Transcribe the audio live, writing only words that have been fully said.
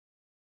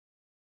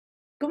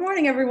Good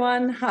morning,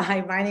 everyone. Hi,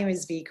 my name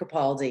is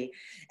Capaldi,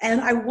 and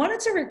I wanted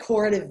to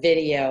record a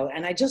video,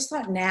 and I just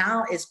thought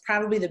now is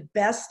probably the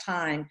best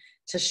time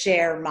to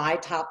share my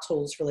top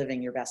tools for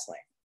living your best life.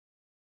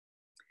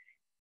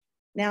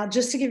 Now,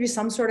 just to give you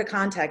some sort of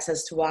context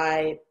as to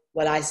why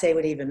what I say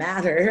would even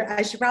matter,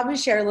 I should probably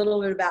share a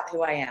little bit about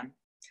who I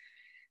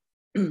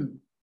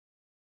am.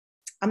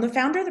 I'm the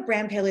founder of the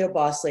brand Paleo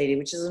Boss Lady,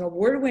 which is an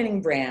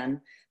award-winning brand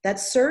that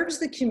serves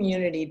the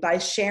community by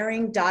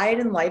sharing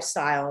diet and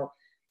lifestyle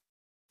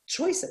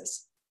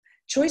choices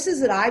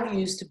that I've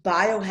used to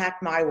biohack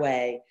my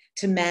way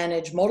to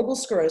manage multiple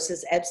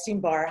sclerosis,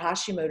 Epstein-Barr,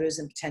 Hashimoto's,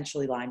 and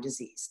potentially Lyme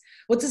disease.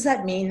 What does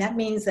that mean? That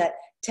means that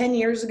 10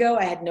 years ago,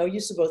 I had no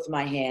use of both of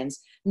my hands,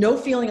 no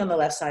feeling on the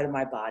left side of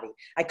my body.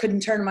 I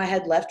couldn't turn my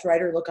head left,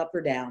 right, or look up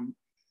or down.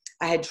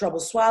 I had trouble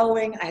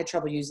swallowing. I had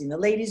trouble using the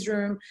ladies'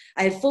 room.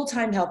 I had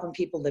full-time help and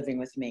people living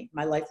with me.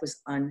 My life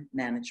was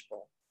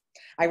unmanageable.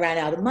 I ran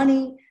out of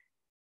money.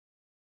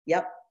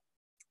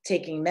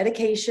 Taking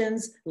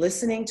medications,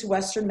 listening to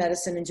Western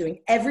medicine, and doing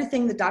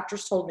everything the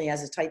doctors told me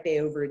as a type A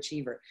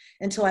overachiever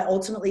until I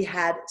ultimately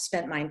had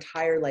spent my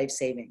entire life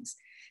savings.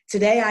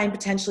 Today, I am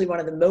potentially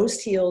one of the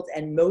most healed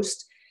and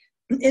most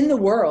in the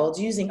world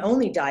using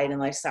only diet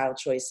and lifestyle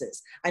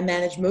choices. I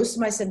manage most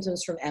of my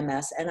symptoms from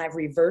MS, and I've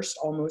reversed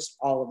almost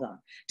all of them.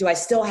 Do I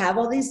still have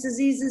all these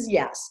diseases?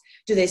 Yes.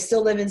 Do they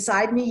still live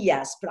inside me?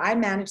 Yes. But I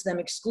manage them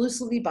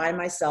exclusively by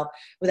myself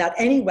without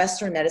any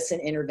Western medicine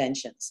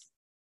interventions.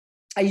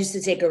 I used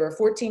to take over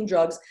 14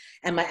 drugs,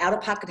 and my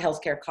out-of-pocket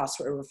healthcare costs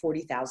were over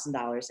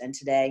 $40,000. And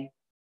today,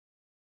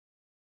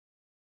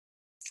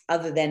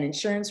 other than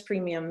insurance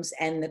premiums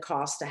and the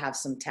cost to have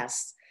some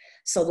tests,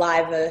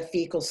 saliva,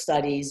 fecal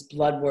studies,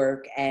 blood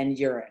work, and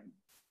urine.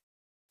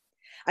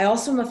 I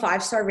also am a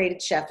 5-star rated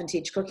chef and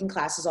teach cooking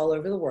classes all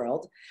over the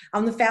world.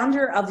 I'm the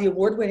founder of the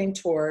award-winning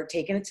tour,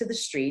 Taking It to the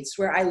Streets,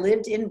 where I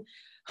lived in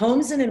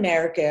homes in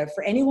America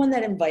for anyone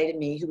that invited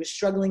me who was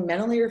struggling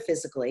mentally or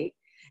physically.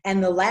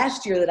 And the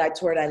last year that I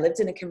toured, I lived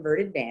in a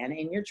converted van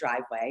in your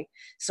driveway.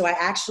 So I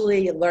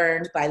actually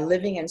learned by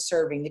living and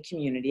serving the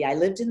community. I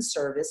lived in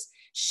service,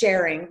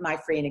 sharing my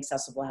free and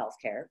accessible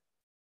healthcare.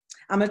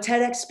 I'm a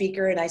TEDx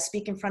speaker, and I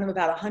speak in front of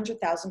about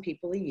 100,000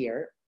 people a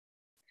year.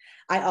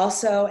 I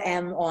also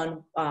am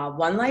on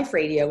One Life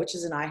Radio, which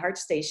is an iHeart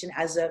station,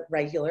 as a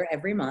regular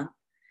every month.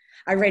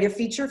 I write a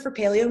feature for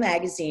Paleo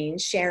Magazine,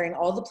 sharing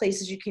all the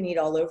places you can eat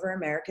all over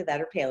America that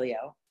are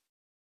paleo.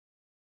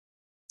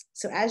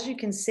 So as you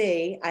can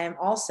see, I am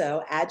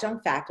also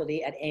adjunct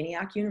faculty at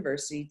Antioch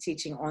University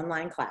teaching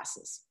online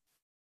classes,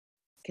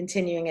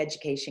 continuing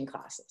education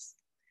classes.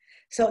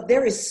 So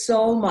there is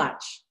so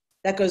much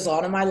that goes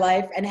on in my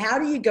life. And how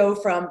do you go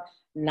from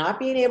not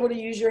being able to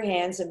use your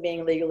hands and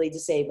being legally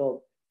disabled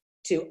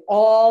to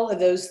all of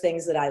those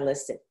things that I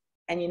listed?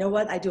 And you know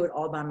what? I do it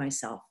all by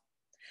myself.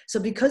 So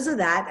because of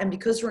that, and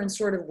because we're in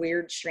sort of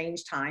weird,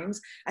 strange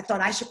times, I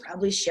thought I should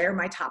probably share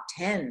my top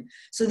 10.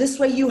 So this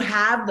way you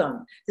have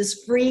them.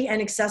 This free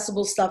and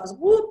accessible stuff is,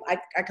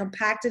 I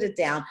compacted it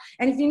down.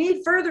 And if you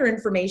need further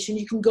information,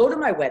 you can go to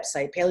my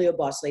website,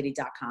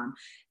 paleobosslady.com,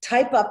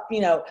 type up,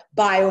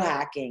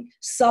 biohacking,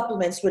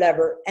 supplements,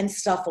 whatever, and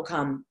stuff will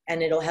come,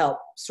 and it'll help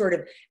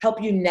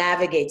you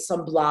navigate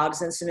some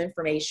blogs and some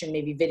information,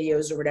 maybe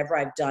videos or whatever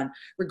I've done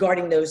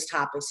regarding those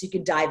topics. You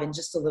can dive in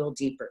just a little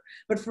deeper.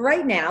 But for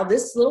right now,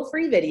 this little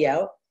free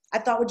video, I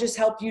thought would just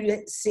help you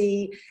to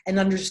see and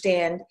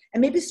understand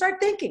and maybe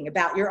start thinking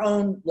about your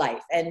own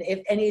life and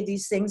if any of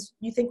these things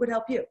you think would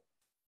help you.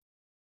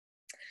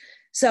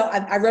 So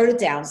I wrote it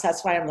down, so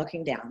that's why I'm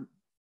looking down.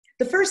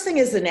 The first thing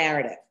is the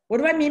narrative. What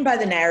do I mean by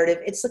the narrative?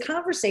 It's the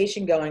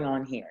conversation going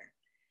on here.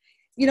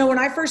 When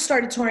I first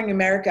started touring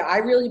America, I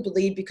really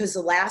believed, because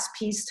the last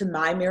piece to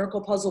my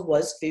miracle puzzle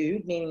was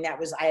food, meaning that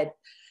was I had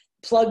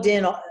plugged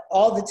in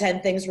all the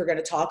 10 things we're going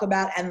to talk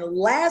about, and the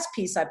last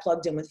piece I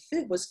plugged in with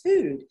food was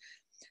food.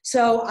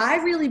 So I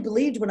really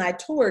believed when I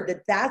toured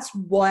that that's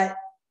what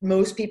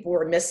most people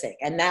were missing,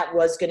 and that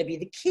was going to be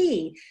the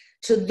key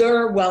to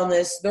their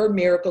wellness, their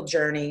miracle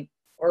journey,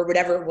 or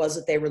whatever it was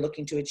that they were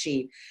looking to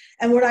achieve.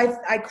 And what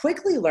I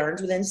quickly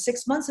learned within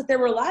 6 months, that there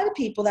were a lot of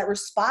people that were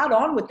spot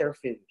on with their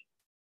food,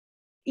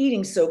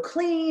 eating so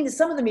clean,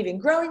 some of them even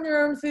growing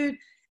their own food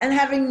and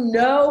having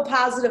no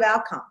positive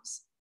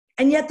outcomes.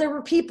 And yet there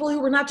were people who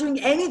were not doing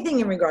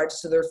anything in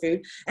regards to their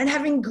food and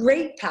having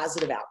great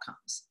positive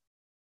outcomes.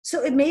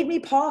 So it made me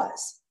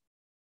pause,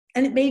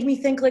 and it made me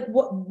think, like,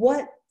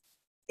 what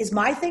is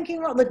my thinking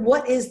wrong? Like,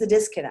 what is the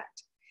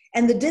disconnect?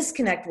 And the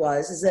disconnect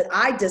is that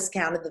I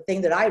discounted the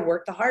thing that I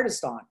worked the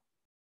hardest on,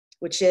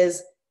 which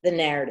is the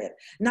narrative.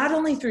 Not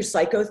only through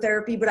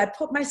psychotherapy, but I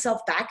put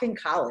myself back in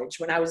college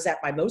when I was at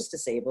my most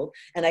disabled,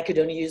 and I could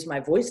only use my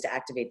voice to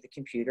activate the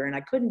computer, and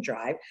I couldn't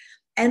drive.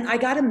 And I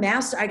got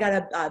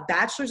a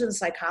bachelor's in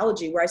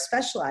psychology where I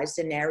specialized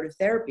in narrative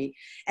therapy.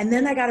 And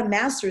then I got a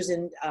master's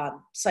in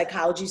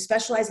psychology,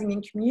 specializing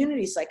in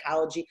community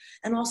psychology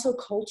and also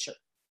culture.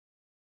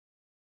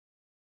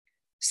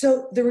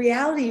 So the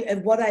reality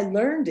of what I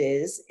learned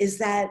is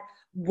that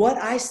What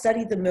I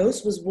studied the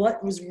most was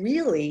what was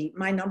really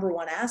my number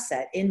one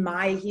asset in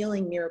my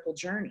healing miracle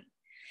journey.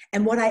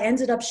 And what I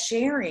ended up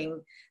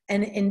sharing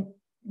and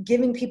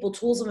giving people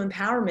tools of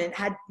empowerment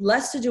had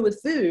less to do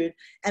with food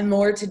and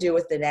more to do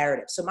with the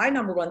narrative. So my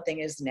number one thing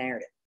is the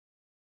narrative.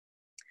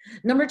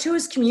 Number two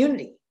is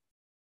community.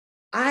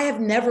 I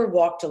have never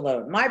walked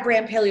alone. My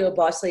brand, Paleo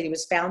Boss Lady,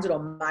 was founded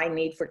on my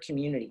need for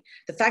community.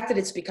 The fact that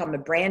it's become a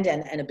brand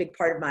and a big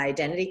part of my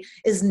identity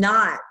is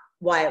not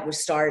why it was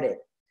started.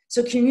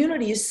 So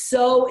community is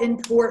so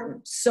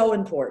important, so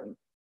important.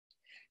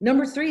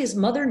 Number three is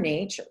Mother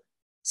Nature,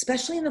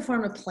 especially in the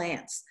form of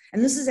plants.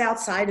 And this is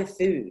outside of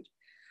food.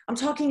 I'm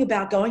talking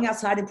about going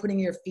outside and putting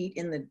your feet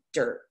in the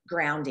dirt,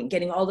 grounding,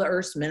 getting all the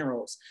earth's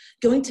minerals,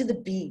 going to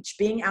the beach,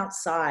 being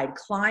outside,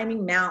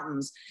 climbing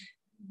mountains,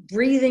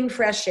 breathing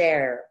fresh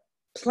air,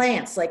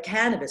 plants like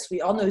cannabis. We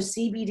all know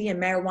CBD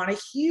and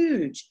marijuana,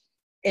 huge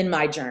in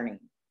my journey.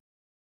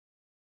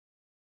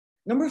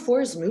 Number four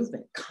is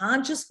movement,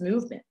 conscious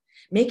movement,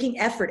 making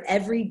effort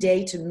every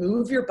day to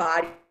move your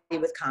body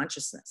with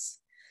consciousness.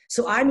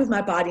 So I move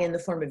my body in the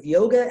form of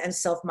yoga and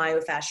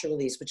self-myofascial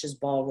release, which is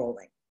ball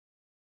rolling.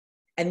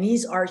 And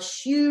these are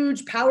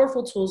huge,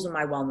 powerful tools in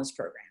my wellness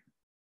program.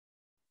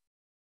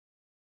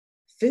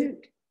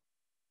 Food.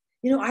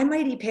 You know, I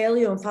might eat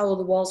paleo and follow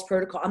the Walls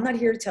protocol. I'm not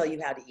here to tell you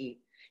how to eat.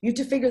 You have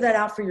to figure that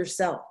out for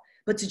yourself.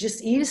 But to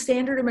just eat a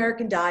standard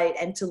American diet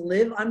and to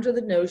live under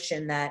the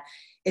notion that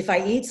if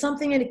I eat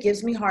something and it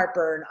gives me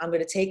heartburn, I'm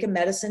going to take a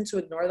medicine to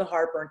ignore the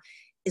heartburn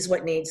is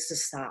what needs to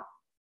stop.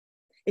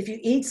 If you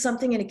eat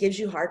something and it gives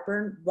you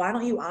heartburn, why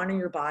don't you honor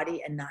your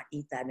body and not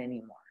eat that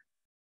anymore?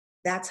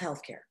 That's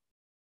healthcare.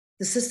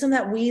 The system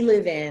that we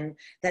live in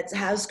that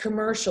has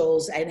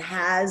commercials and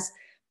has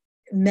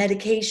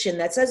medication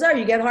that says, oh,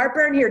 you get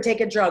heartburn, here,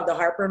 take a drug, the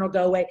heartburn will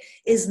go away,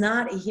 is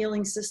not a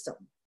healing system.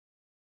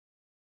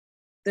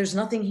 There's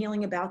nothing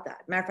healing about that.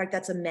 Matter of fact,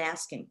 that's a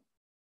masking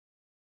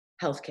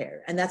healthcare,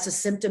 and that's a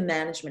symptom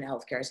management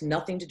healthcare. It's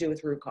nothing to do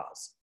with root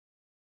cause.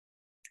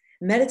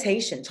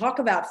 Meditation, talk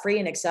about free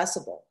and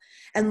accessible.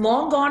 And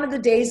long gone are the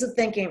days of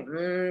thinking,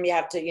 you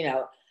have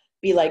to,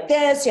 be like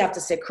this, you have to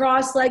sit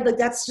cross-legged. Like,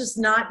 that's just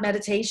not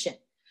meditation.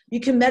 You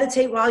can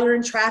meditate while you're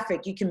in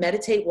traffic. You can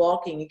meditate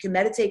walking. You can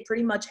meditate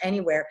pretty much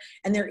anywhere.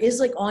 And there is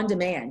like on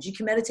demand. You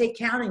can meditate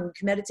counting. You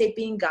can meditate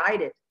being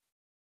guided.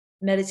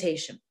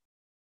 Meditation.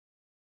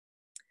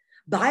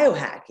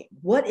 Biohacking.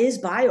 What is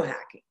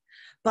biohacking?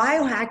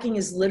 Biohacking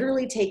is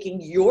literally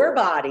taking your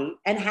body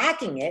and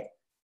hacking it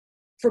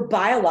for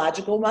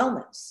biological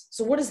wellness.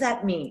 So what does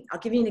that mean? I'll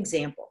give you an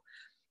example.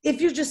 If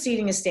you're just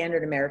eating a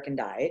standard American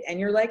diet and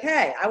you're like,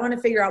 hey, I want to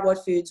figure out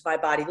what foods my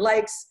body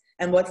likes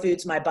and what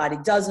foods my body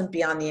doesn't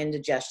beyond the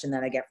indigestion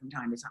that I get from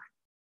time to time.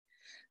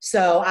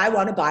 So I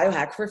want to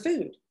biohack for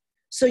food.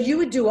 So you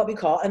would do what we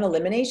call an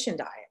elimination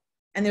diet.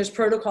 And there's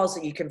protocols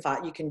that you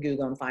can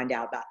Google and find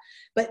out about.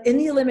 But in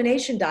the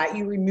elimination diet,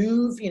 you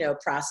remove,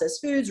 processed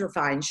foods,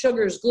 refined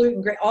sugars,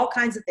 gluten, all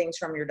kinds of things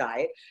from your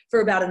diet for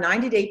about a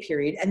 90-day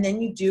period. And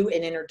then you do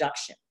an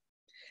introduction.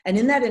 And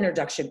in that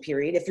introduction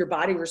period, if your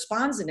body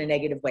responds in a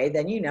negative way,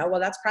 then well,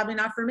 that's probably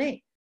not for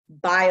me.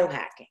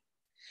 Biohacking.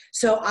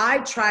 So I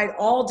tried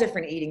all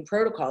different eating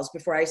protocols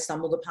before I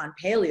stumbled upon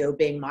paleo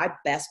being my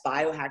best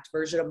biohacked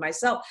version of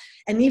myself.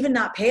 And even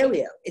not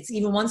paleo. It's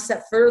even one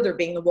step further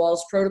being the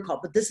Walls protocol.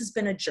 But this has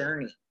been a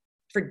journey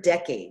for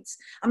decades.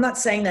 I'm not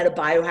saying that a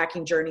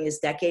biohacking journey is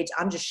decades.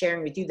 I'm just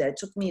sharing with you that it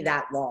took me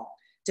that long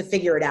to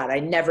figure it out. I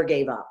never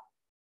gave up.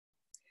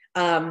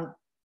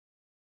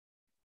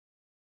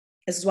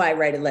 This is why I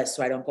write a list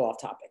so I don't go off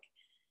topic.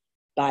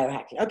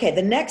 Biohacking. Okay,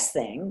 the next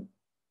thing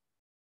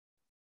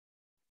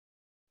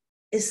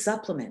is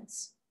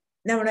supplements.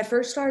 Now, when I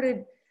first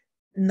started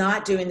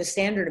not doing the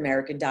standard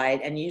American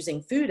diet and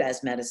using food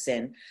as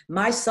medicine,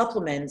 my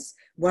supplements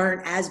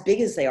weren't as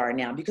big as they are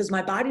now because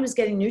my body was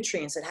getting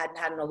nutrients it hadn't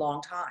had in a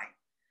long time.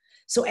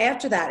 So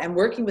after that, I'm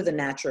working with a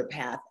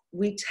naturopath.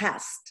 We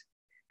test.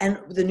 And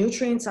the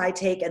nutrients I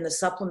take and the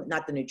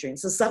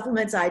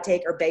supplements I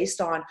take are based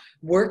on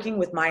working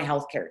with my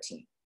healthcare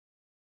team.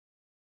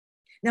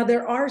 Now,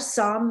 there are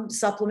some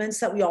supplements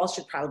that we all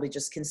should probably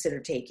just consider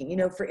taking.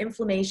 For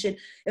inflammation,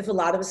 if a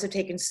lot of us are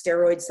taking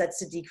steroids, that's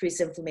to decrease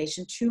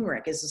inflammation.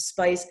 Turmeric is a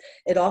spice.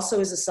 It also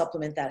is a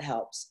supplement that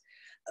helps.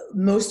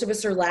 Most of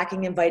us are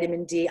lacking in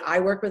vitamin D. I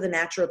work with a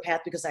naturopath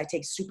because I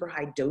take super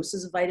high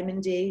doses of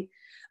vitamin D.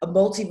 A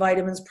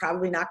multivitamin is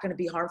probably not going to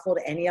be harmful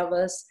to any of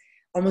us.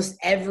 Almost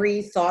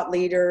every thought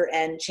leader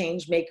and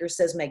change maker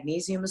says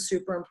magnesium is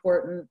super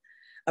important.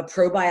 A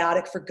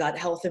probiotic for gut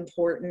health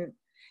important.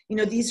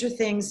 These are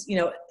things,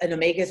 an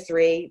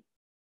omega-3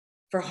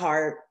 for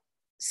heart.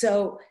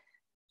 So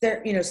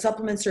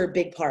supplements are a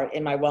big part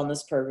in my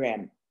wellness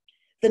program.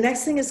 The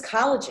next thing is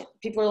collagen.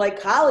 People are like,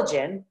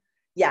 collagen?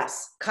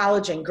 Yes,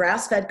 collagen,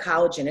 grass-fed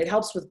collagen. It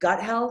helps with gut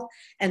health.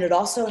 And it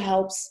also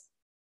helps,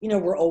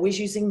 we're always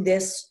using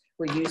this.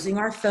 We're using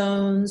our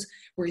phones.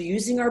 We're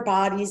using our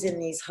bodies in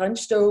these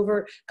hunched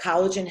over.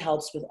 Collagen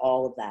helps with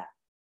all of that.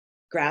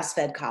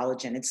 Grass-fed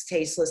collagen. It's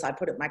tasteless. I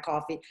put it in my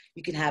coffee.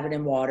 You can have it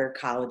in water,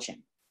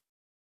 collagen.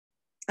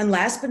 And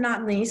last but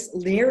not least,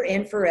 near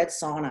infrared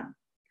sauna.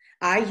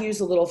 I use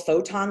a little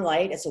photon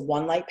light. It's a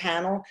 1 light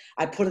panel.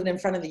 I put it in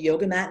front of the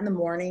yoga mat in the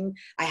morning.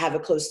 I have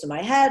it close to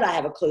my head. I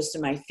have it close to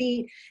my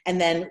feet.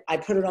 And then I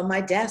put it on my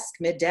desk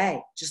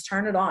midday. Just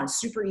turn it on.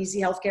 Super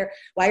easy healthcare.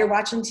 While you're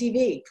watching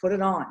TV, put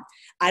it on.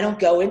 I don't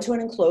go into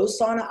an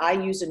enclosed sauna. I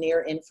use a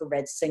near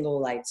infrared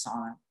single light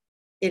sauna.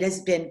 It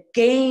has been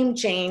game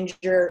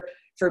changer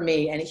for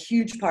me and a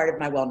huge part of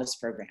my wellness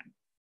program.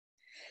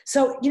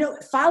 So,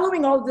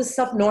 following all of this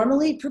stuff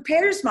normally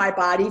prepares my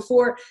body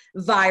for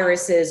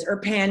viruses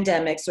or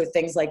pandemics or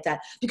things like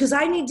that, because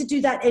I need to do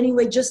that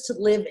anyway just to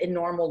live a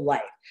normal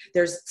life.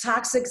 There's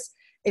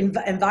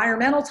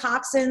environmental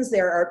toxins.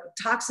 There are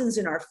toxins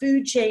in our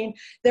food chain.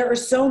 There are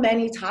so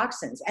many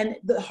toxins. And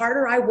the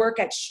harder I work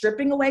at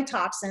stripping away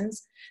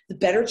toxins, the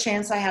better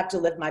chance I have to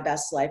live my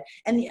best life.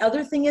 And the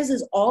other thing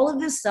is all of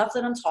this stuff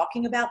that I'm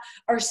talking about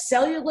are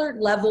cellular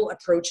level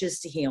approaches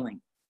to healing.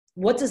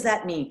 What does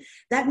that mean?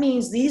 That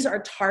means these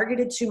are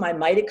targeted to my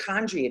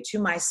mitochondria, to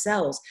my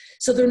cells.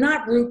 So they're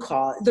not root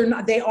cause.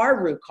 They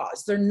are root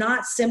cause. They're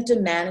not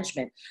symptom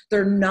management.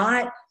 They're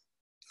not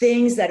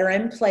things that are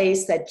in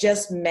place that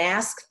just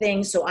mask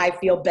things so I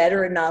feel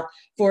better enough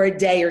for a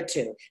day or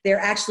two. They're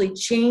actually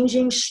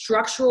changing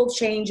structural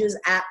changes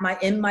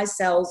in my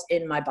cells,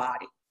 in my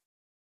body,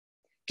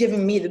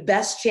 giving me the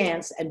best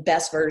chance and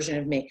best version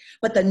of me.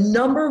 But the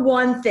number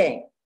one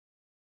thing,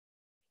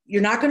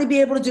 you're not going to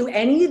be able to do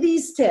any of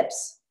these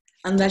tips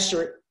unless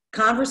your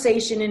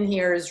conversation in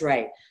here is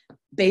right,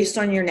 based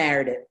on your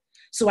narrative.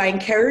 So I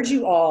encourage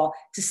you all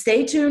to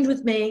stay tuned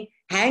with me,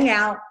 hang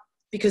out,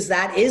 because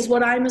that is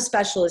what I'm a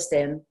specialist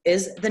in,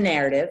 is the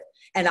narrative.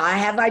 And I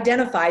have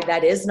identified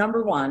that is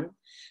number one.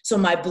 So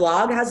my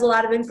blog has a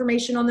lot of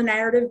information on the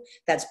narrative.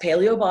 That's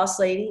Paleo Boss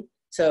Lady.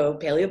 So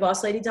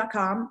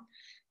paleobosslady.com.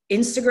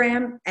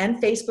 Instagram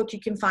and Facebook, you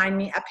can find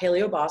me at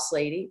Paleo Boss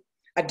Lady.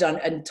 I've done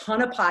a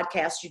ton of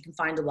podcasts. You can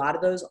find a lot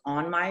of those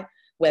on my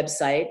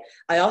website.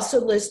 I also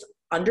list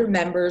under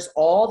members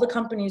all the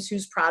companies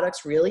whose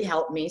products really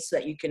help me, so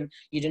that you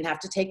didn't have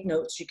to take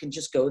notes. You can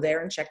just go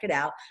there and check it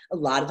out. A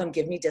lot of them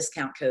give me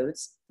discount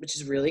codes, which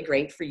is really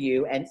great for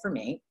you and for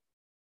me,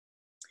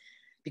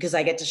 because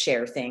I get to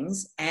share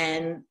things.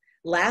 And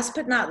last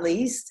but not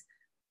least,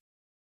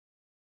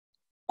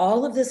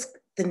 all of this,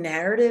 the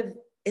narrative,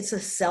 it's a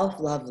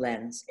self-love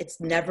lens. It's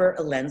never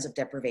a lens of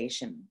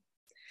deprivation.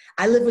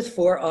 I live with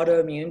 4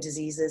 autoimmune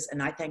diseases,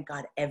 and I thank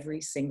God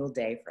every single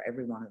day for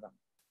every one of them.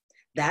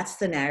 That's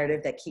the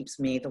narrative that keeps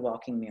me the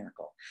walking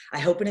miracle. I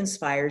hope it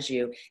inspires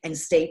you, and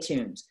stay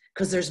tuned,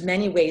 because there's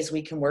many ways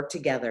we can work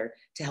together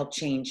to help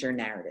change your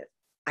narrative.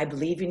 I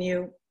believe in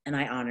you and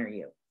I honor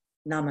you.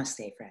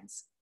 Namaste,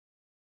 friends.